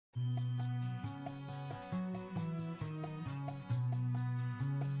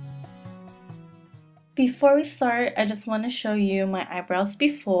Before we start, I just want to show you my eyebrows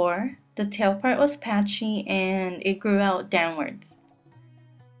before. The tail part was patchy and it grew out downwards.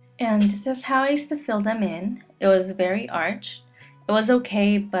 And this is how I used to fill them in. It was very arched. It was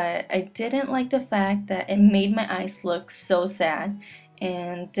okay, but I didn't like the fact that it made my eyes look so sad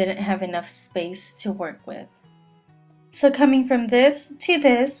and didn't have enough space to work with. So coming from this to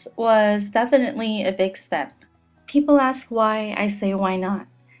this was definitely a big step. People ask why, I say why not.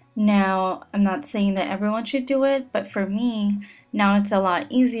 Now, I'm not saying that everyone should do it, but for me, now it's a lot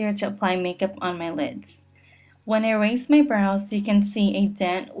easier to apply makeup on my lids. When I raise my brows, you can see a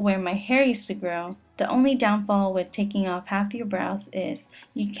dent where my hair used to grow. The only downfall with taking off half your brows is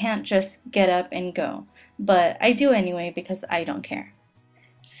you can't just get up and go, but I do anyway because I don't care.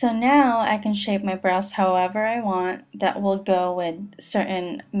 So now I can shape my brows however I want that will go with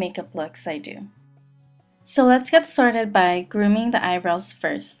certain makeup looks I do. So let's get started by grooming the eyebrows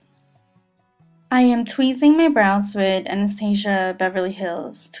first. I am tweezing my brows with Anastasia Beverly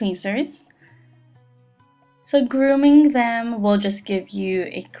Hills tweezers. So grooming them will just give you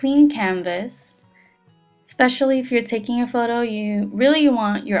a clean canvas. Especially if you're taking a photo, you really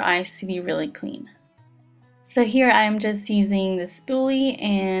want your eyes to be really clean. So here I'm just using the spoolie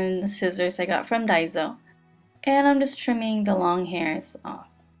and the scissors I got from Daiso. And I'm just trimming the long hairs off.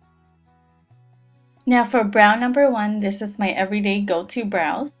 Now for brow number 1, this is my everyday go-to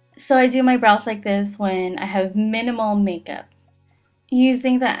brows. So I do my brows like this when I have minimal makeup.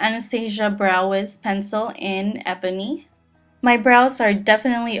 Using the Anastasia Brow Wiz pencil in Ebony. My brows are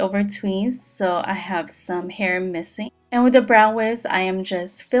definitely over tweezed, so I have some hair missing. And with the Brow Wiz, I am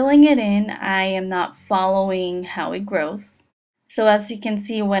just filling it in. I am not following how it grows. So as you can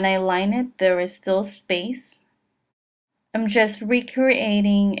see, when I line it, there is still space. I'm just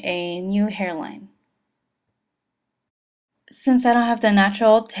recreating a new hairline. Since I don't have the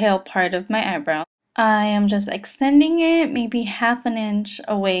natural tail part of my eyebrow, I am just extending it maybe half an inch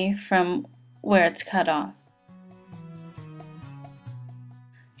away from where it's cut off.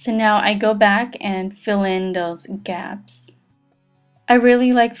 So now I go back and fill in those gaps. I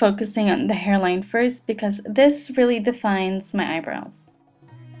really like focusing on the hairline first because this really defines my eyebrows.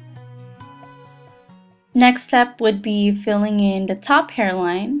 Next step would be filling in the top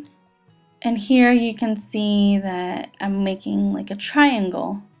hairline. And here you can see that I'm making like a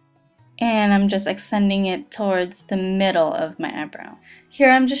triangle. And I'm just extending it towards the middle of my eyebrow. Here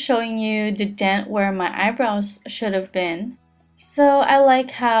I'm just showing you the dent where my eyebrows should have been. So I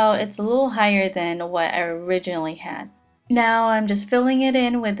like how it's a little higher than what I originally had. Now I'm just filling it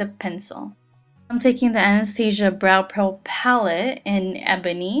in with a pencil. I'm taking the Anastasia Brow Pro palette in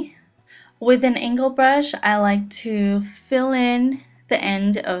Ebony. With an angle brush, I like to fill in the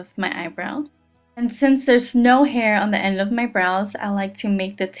end of my eyebrows. And since there's no hair on the end of my brows, I like to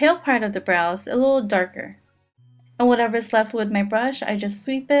make the tail part of the brows a little darker. And whatever's left with my brush, I just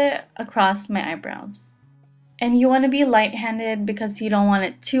sweep it across my eyebrows. And you want to be light-handed because you don't want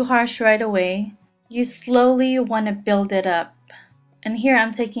it too harsh right away. You slowly want to build it up. And here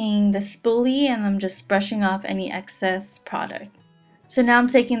I'm taking the spoolie and I'm just brushing off any excess product. So now I'm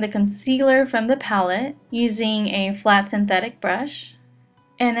taking the concealer from the palette using a flat synthetic brush.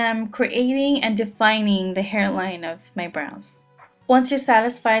 And I'm creating and defining the hairline of my brows. Once you're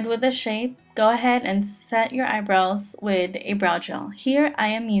satisfied with the shape, go ahead and set your eyebrows with a brow gel. Here I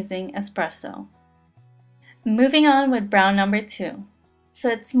am using ESPRESSO. Moving on with brow number 2. So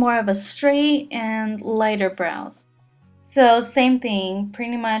it's more of a straight and lighter brows. So same thing,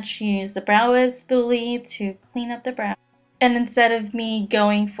 pretty much use the Brow Wiz spoolie to clean up the brow. And instead of me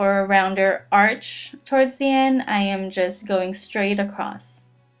going for a rounder arch towards the end, I am just going straight across.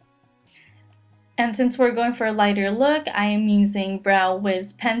 And since we're going for a lighter look, I am using Brow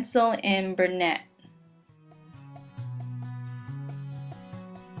Wiz pencil in Brunette.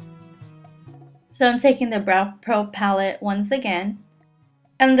 So I'm taking the Brow Pro palette once again.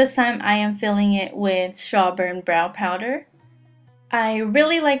 And this time I am filling it with Strawburn Brow Powder. I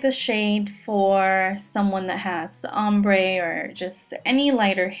really like the shade for someone that has ombre or just any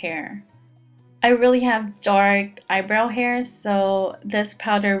lighter hair. I really have dark eyebrow hair, so this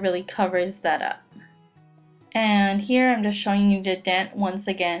powder really covers that up. And here I'm just showing you the dent once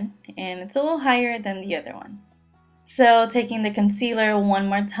again, and it's a little higher than the other one. So taking the concealer one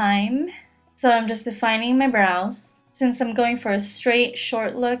more time. So I'm just defining my brows. Since I'm going for a straight,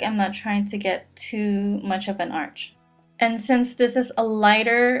 short look, I'm not trying to get too much of an arch. And since this is a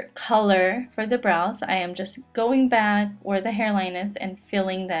lighter color for the brows, I am just going back where the hairline is and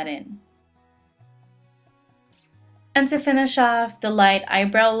filling that in. And to finish off the light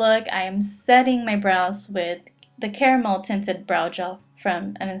eyebrow look, I am setting my brows with the caramel tinted brow gel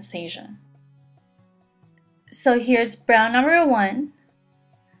from Anastasia. So here's brown number 1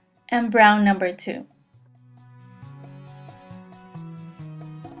 and brown number 2.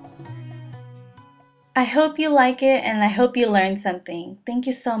 I hope you like it and I hope you learned something. Thank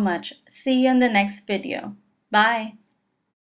you so much. See you in the next video. Bye.